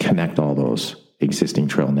Foothills is connect all those existing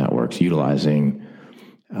trail networks, utilizing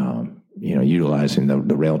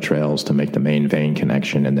the rail trails to make the main vein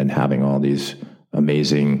connection, and then having all these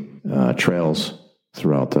amazing trails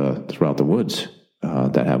throughout the woods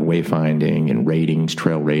that have wayfinding and ratings,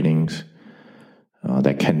 trail ratings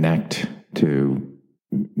that connect to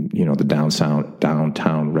the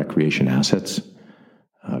downtown recreation assets,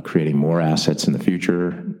 creating more assets in the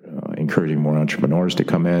future, encouraging more entrepreneurs to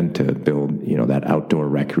come in to build that outdoor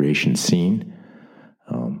recreation scene.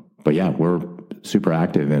 But yeah, we're super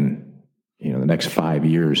active, and the next 5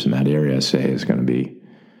 years in that area, I say, is going to be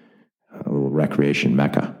a little recreation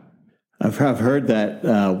mecca. I've heard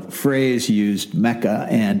that phrase used, mecca,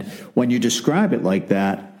 and when you describe it like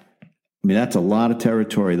that, I mean, that's a lot of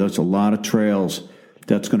territory. That's a lot of trails.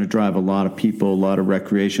 That's going to drive a lot of people, a lot of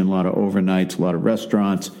recreation, a lot of overnights, a lot of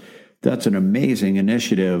restaurants. That's an amazing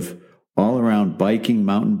initiative all around biking,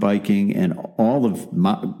 mountain biking, and all of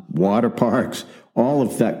water parks. All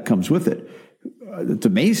of that comes with it. It's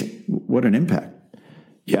amazing. What an impact.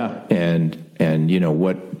 Yeah. And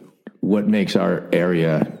what makes our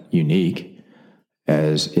area unique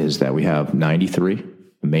is that we have 93,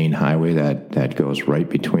 the main highway that goes right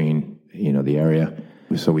between, the area.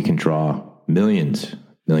 So we can draw millions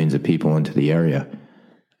of people into the area.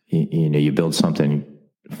 You build something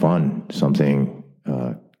fun,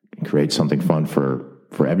 create something fun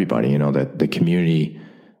for everybody, that the community,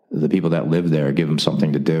 the people that live there, give them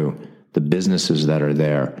something to do. The businesses that are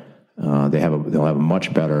there, they'll have a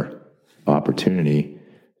much better opportunity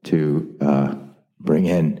to bring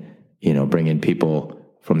in people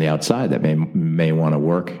from the outside that may want to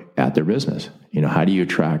work at their business. How do you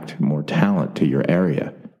attract more talent to your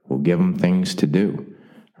area? We'll give them things to do,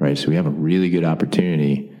 right? So we have a really good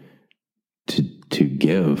opportunity to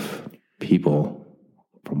give people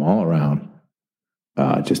from all around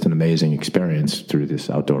just an amazing experience through this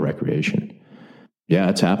outdoor recreation. Yeah,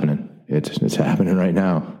 it's happening. It's happening right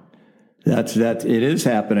now. It is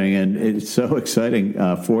happening, and it's so exciting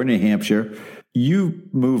for New Hampshire. You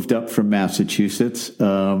moved up from Massachusetts,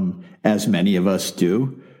 as many of us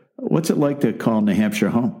do. What's it like to call New Hampshire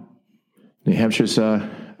home? New Hampshire's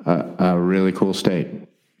a really cool state.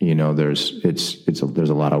 There's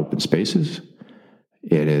a lot of open spaces.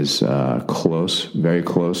 It is very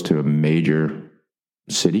close to a major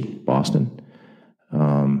city, Boston.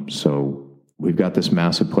 So we've got this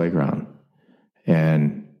massive playground,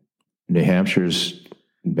 and New Hampshire's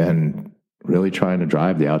been really trying to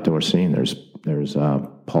drive the outdoor scene. There's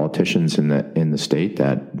politicians in the state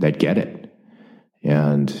that get it,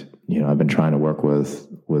 and I've been trying to work with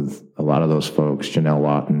a lot of those folks. Janelle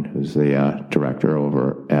Lawton, who's the director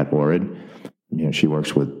over at Orid. She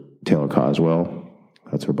works with Taylor Coswell.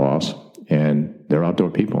 That's her boss. And they're outdoor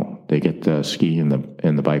people. They get to ski in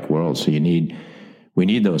the bike world. So we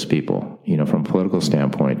need those people, from a political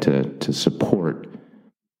standpoint to support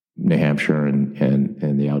New Hampshire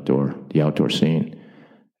and the outdoor scene.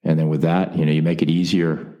 And then with that, you make it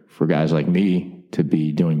easier for guys like me to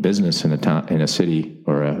be doing business in a city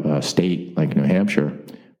or a state like New Hampshire.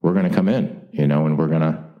 We're going to come in, and we're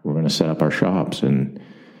going to set up our shops and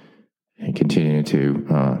continue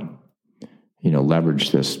to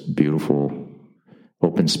leverage this beautiful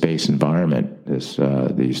open space environment,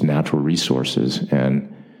 these natural resources,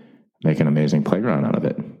 and make an amazing playground out of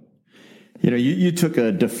it. You took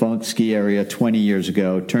a defunct ski area 20 years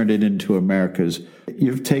ago, turned it into America's.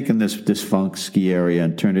 You've taken this defunct ski area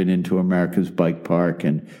and turned it into America's bike park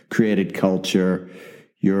and created culture.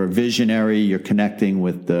 You're a visionary. You're connecting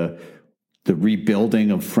with the rebuilding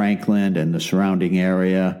of Franklin and the surrounding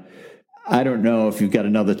area. I don't know if you've got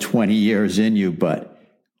another 20 years in you, but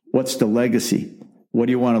what's the legacy? What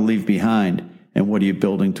do you want to leave behind, and what are you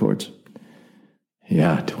building towards?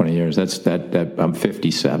 Yeah, 20 years. That I'm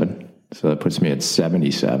 57. So that puts me at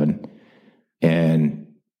 77. And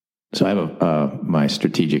so I have my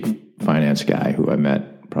strategic finance guy who I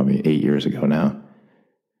met probably 8 years ago now.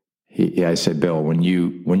 I said, Bill, when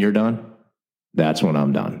you're done, that's when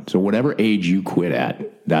I'm done. So whatever age you quit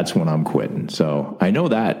at, that's when I'm quitting. So I know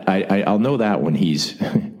that. I'll know that when he's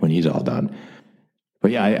all done.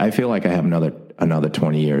 But yeah, I feel like I have another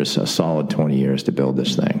 20 years, a solid 20 years to build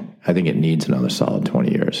this thing. I think it needs another solid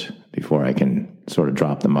 20 years before I can sort of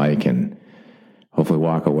drop the mic and hopefully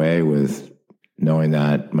walk away with knowing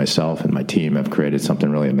that myself and my team have created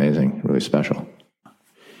something really amazing, really special.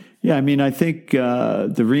 Yeah, I think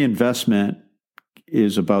the reinvestment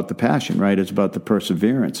is about the passion, right? It's about the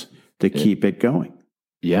perseverance to keep it going.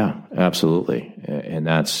 Yeah, absolutely. And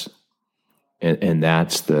that's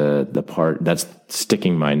the part that's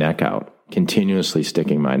sticking my neck out, continuously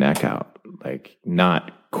sticking my neck out, like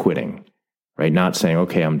not quitting, right? Not saying,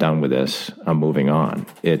 okay, I'm done with this, I'm moving on.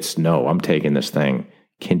 It's no, I'm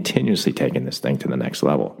continuously taking this thing to the next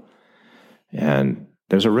level. And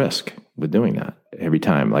there's a risk with doing that every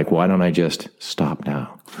time. Like, why don't I just stop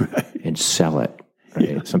now and sell it? Right?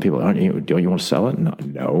 Yeah. Some people, don't you want to sell it?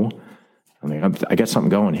 No. I got something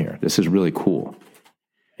going here. This is really cool.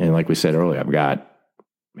 And like we said earlier, I've got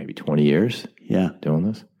maybe 20 years doing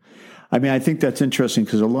this. I think that's interesting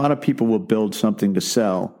because a lot of people will build something to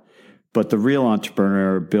sell, but the real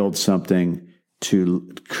entrepreneur builds something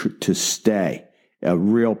to stay, a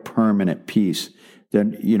real permanent piece.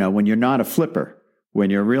 Then, when you're not a flipper, when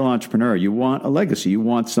you're a real entrepreneur, you want a legacy. You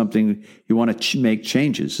want something, you want to make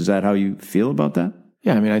changes. Is that how you feel about that?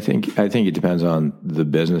 Yeah, I think it depends on the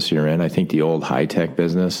business you're in. I think the old high-tech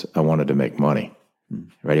business, I wanted to make money,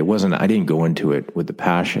 right? I didn't go into it with the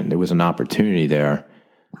passion. There was an opportunity there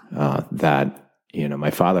that,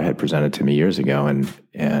 my father had presented to me years ago.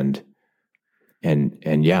 And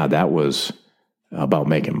yeah, that was about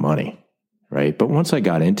making money, right? But once I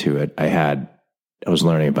got into it, I was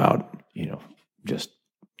learning about, just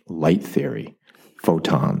light theory,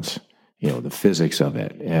 photons, the physics of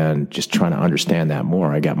it, and just trying to understand that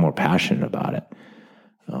more. I got more passionate about it.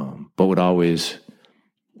 But would always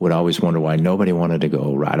wonder why nobody wanted to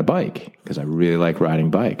go ride a bike, because I really like riding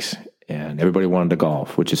bikes. And everybody wanted to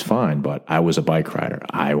golf, which is fine, but I was a bike rider.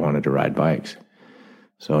 I wanted to ride bikes.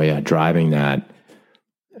 So yeah, driving that,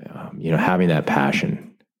 having that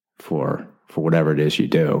passion for whatever it is you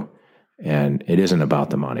do. And it isn't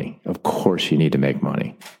about the money. Of course you need to make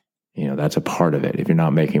money. That's a part of it. If you're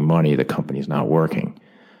not making money, the company's not working.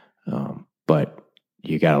 But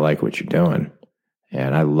you got to like what you're doing.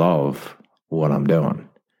 And I love what I'm doing.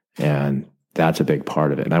 And that's a big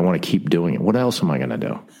part of it. And I want to keep doing it. What else am I going to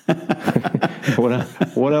do?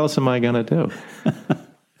 What else am I going to do?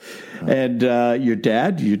 And your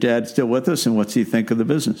dad's still with us, and what's he think of the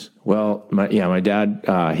business? Well, my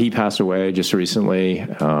dad, he passed away just recently,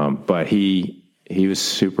 but he was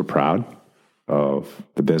super proud of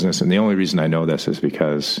the business. And the only reason I know this is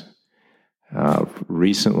because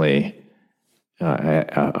recently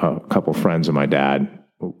a couple friends of my dad,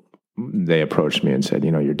 they approached me and said,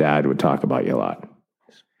 your dad would talk about you a lot.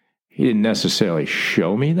 He didn't necessarily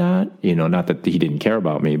show me that, not that he didn't care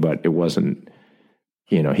about me, but it wasn't,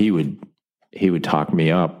 he would talk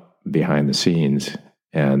me up behind the scenes,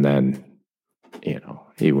 and then,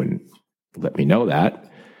 he wouldn't let me know that,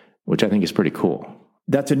 which I think is pretty cool.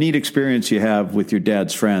 That's a neat experience you have with your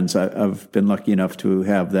dad's friends. I've been lucky enough to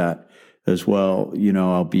have that as well,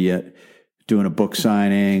 albeit doing a book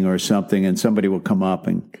signing or something, and somebody will come up,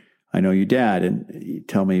 and I know your dad, and you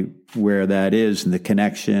tell me where that is and the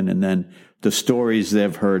connection, and then the stories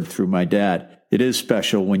they've heard through my dad. It is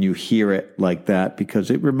special when you hear it like that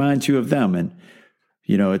because it reminds you of them, and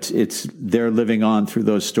it's they're living on through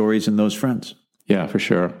those stories and those friends. Yeah, for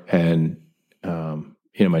sure. And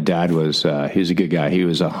my dad was he was a good guy. He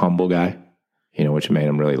was a humble guy, which made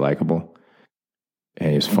him really likable, and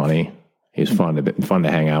he was funny. He was fun to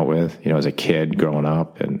hang out with, as a kid growing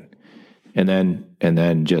up, and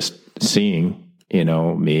then just seeing,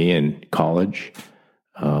 me in college.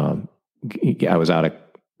 I was out of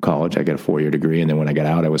college. I got a 4-year degree, and then when I got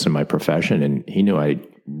out, I was in my profession, and he knew I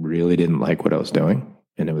really didn't like what I was doing,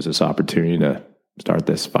 and it was this opportunity to start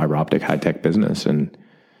this fiber optic high tech business, and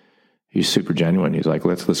he's super genuine. He's like,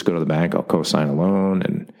 let's go to the bank. I'll co-sign a loan,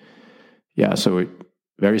 and so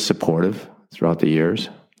very supportive throughout the years.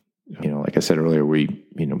 Like I said earlier, we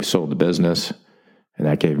sold the business, and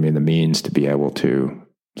that gave me the means to be able to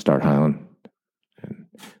start Highland and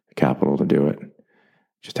the capital to do it.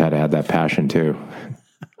 Just had to have that passion too.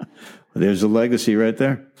 Well, there's a legacy right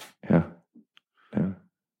there. Yeah,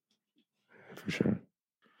 for sure.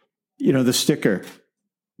 The sticker.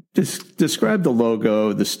 Describe the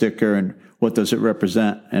logo, the sticker, and what does it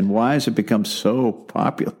represent, and why has it become so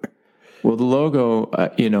popular? Well, the logo,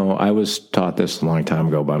 I was taught this a long time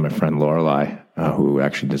ago by my friend Lorelei, who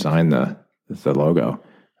actually designed the logo.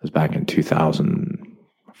 It was back in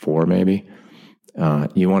 2004, maybe.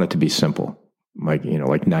 You want it to be simple, like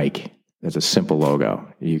Nike. It's a simple logo.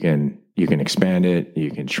 You can expand it,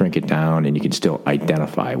 you can shrink it down, and you can still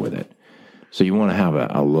identify with it. So you want to have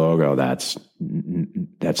a logo that's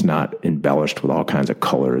not embellished with all kinds of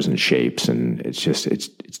colors and shapes, and it's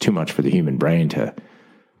too much for the human brain to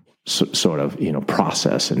sort of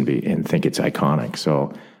process and think it's iconic.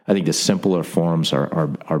 So I think the simpler forms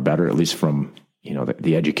are better, at least from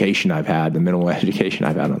the education I've had, the minimal education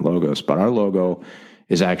I've had on logos. But our logo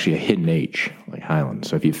is actually a hidden H, like Highland.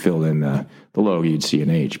 So if you filled in the logo, you'd see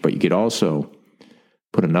an H. But you could also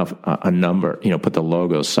put a number, put the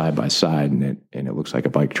logos side by side, and it looks like a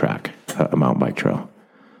bike track, a mountain bike trail,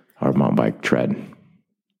 or mountain bike tread.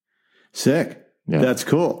 Sick. Yeah. That's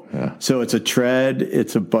cool. Yeah. So it's a tread,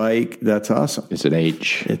 it's a bike. That's awesome. It's an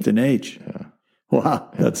H. It's an H. Yeah. Wow,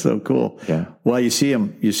 that's so cool. Yeah. Well, you see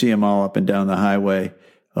them all up and down the highway.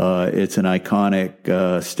 It's an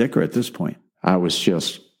iconic sticker at this point. I was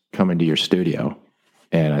just coming to your studio,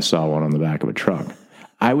 and I saw one on the back of a truck.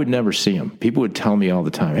 I would never see them. People would tell me all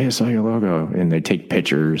the time, "Hey, I saw your logo," and they take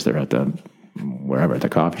pictures. They're at the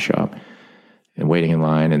coffee shop, and waiting in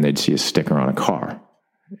line, and they'd see a sticker on a car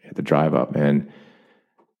at the drive up, and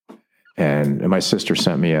my sister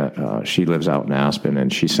sent me she lives out in Aspen,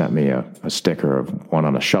 and she sent me a sticker of one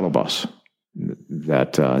on a shuttle bus,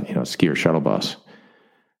 that skier shuttle bus. I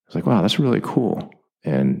was like, wow, that's really cool.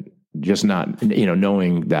 And just not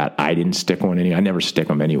knowing that I didn't stick one I never stick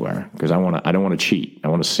them anywhere because I don't want to cheat. I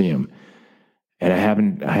want to see them, and I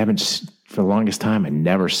haven't for the longest time. I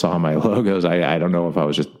never saw my logos. I don't know if I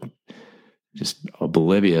was just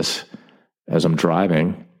oblivious as I'm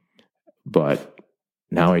driving, but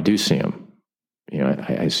now I do see them.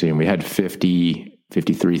 I see them. We had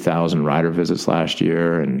 53,000 rider visits last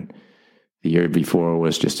year, and the year before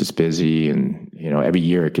was just as busy. And every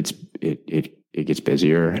year it gets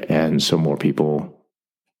busier, and so more people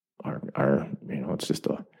are. It's just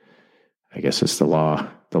I guess it's the law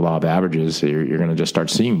of averages. You're going to just start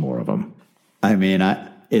seeing more of them. I mean,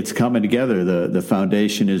 it's coming together. The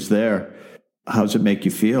foundation is there. How does it make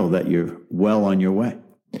you feel that you're well on your way?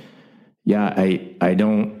 Yeah, I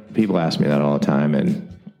don't. People ask me that all the time, and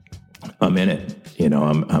I'm in it.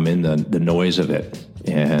 I'm in the noise of it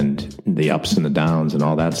and the ups and the downs and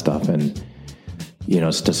all that stuff. And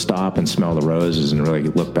it's to stop and smell the roses and really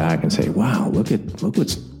look back and say, wow, look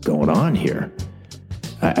what's going on here.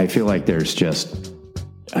 I feel like there's just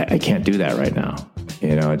I can't do that right now.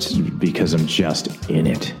 It's because I'm just in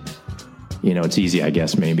it. It's easy, I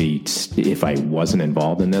guess, maybe if I wasn't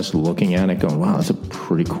involved in this, looking at it going, wow, that's a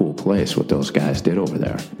pretty cool place, what those guys did over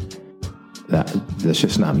there. That's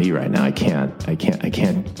just not me right now. I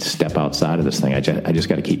can't step outside of this thing. I just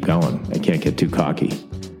got to keep going. I can't get too cocky.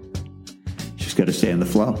 Just got to stay in the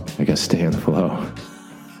flow. I got to stay in the flow.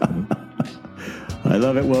 I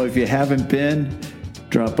love it. Well, if you haven't been,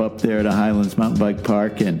 drop up there to Highlands Mountain Bike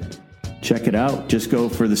Park and check it out. Just go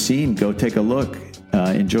for the scene. Go take a look.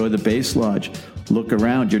 Enjoy the base lodge. Look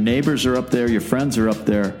around. Your neighbors are up there. Your friends are up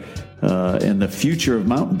there. And the future of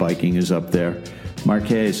mountain biking is up there. Mark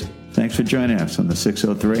Hayes, thanks for joining us on the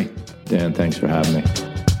 603. Dan, thanks for having me.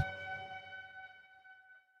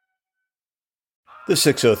 The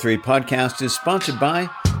 603 podcast is sponsored by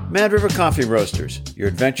Mad River Coffee Roasters. Your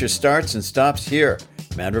adventure starts and stops here.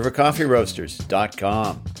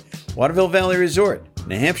 MadRiverCoffeeRoasters.com. Waterville Valley Resort,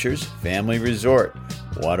 New Hampshire's family resort.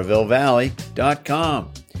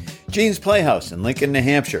 WatervilleValley.com. Jean's Playhouse in Lincoln, New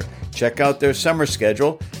Hampshire. Check out their summer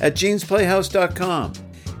schedule at jeansplayhouse.com.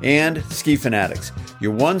 And Ski Fanatics,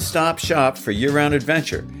 your one-stop shop for year-round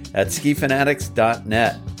adventure at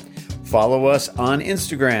skifanatics.net. Follow us on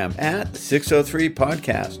Instagram at 603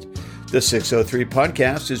 Podcast. The 603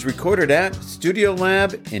 Podcast is recorded at Studio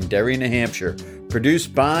Lab in Derry, New Hampshire.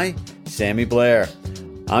 Produced by Sammy Blair.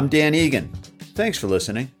 I'm Dan Egan. Thanks for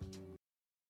listening.